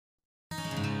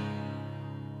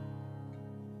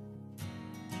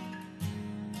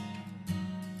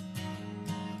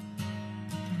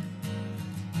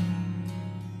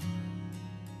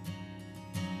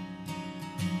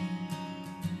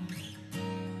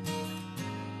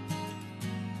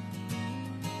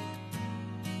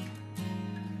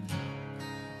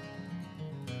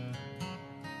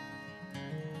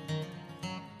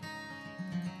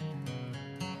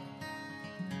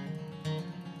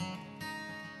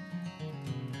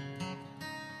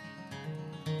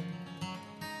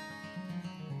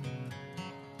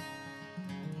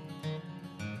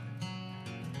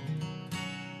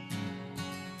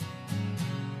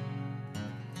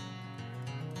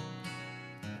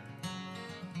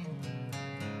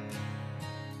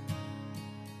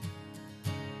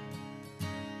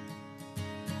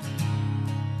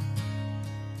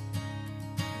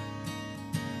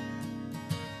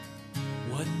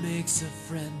makes a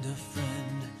friend a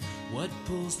friend? What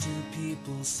pulls two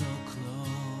people so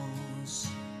close?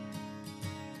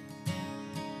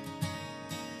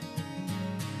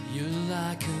 You're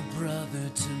like a brother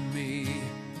to me,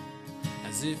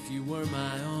 as if you were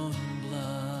my own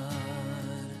blood.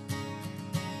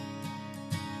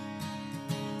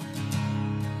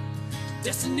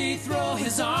 Destiny throw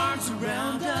his arms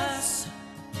around us,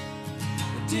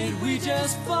 or did we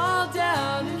just fall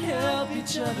down and help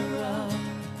each other up?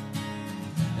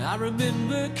 I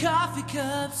remember coffee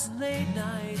cups and late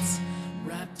nights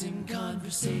wrapped in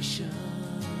conversation.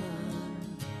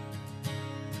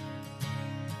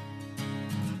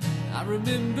 I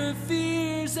remember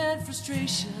fears and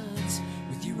frustrations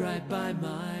with you right by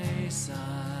my side.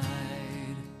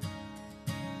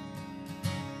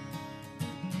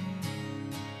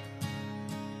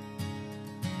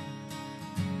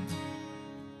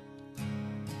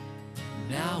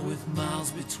 Now with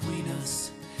miles between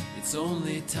us, it's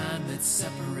only time that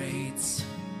separates.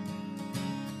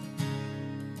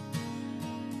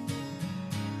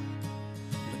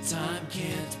 But time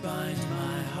can't bind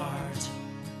my heart,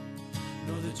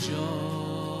 nor the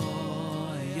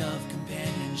joy of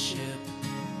companionship.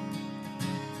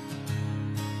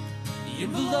 The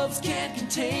envelopes can't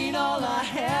contain all I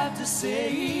have to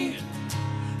say.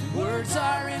 Words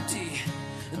are empty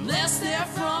unless they're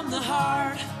from the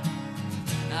heart.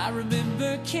 I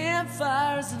remember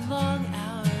campfires and long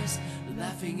hours,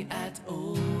 laughing at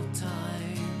old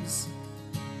times.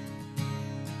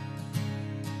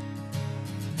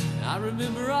 I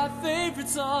remember our favorite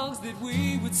songs that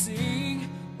we would sing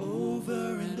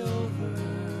over and over.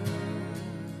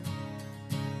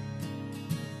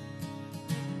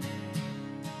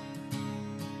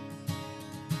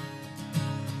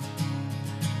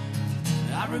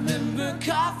 I remember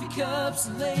coffee cups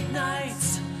and late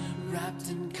nights wrapped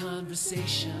in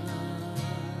conversation.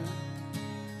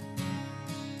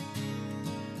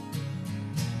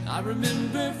 I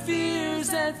remember fears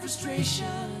and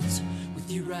frustrations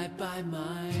with you right by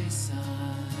my side.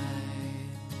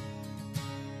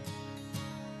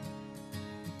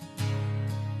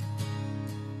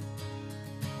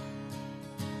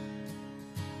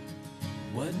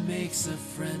 What makes a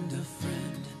friend a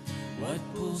friend? What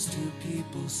pulls two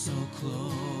people so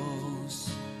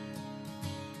close?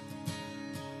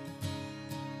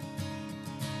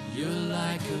 You're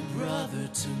like a brother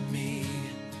to me,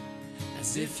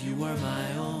 as if you were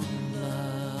my own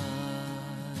blood.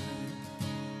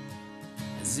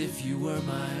 As if you were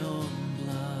my own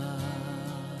blood.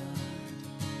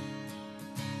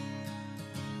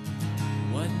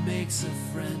 What makes a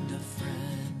friend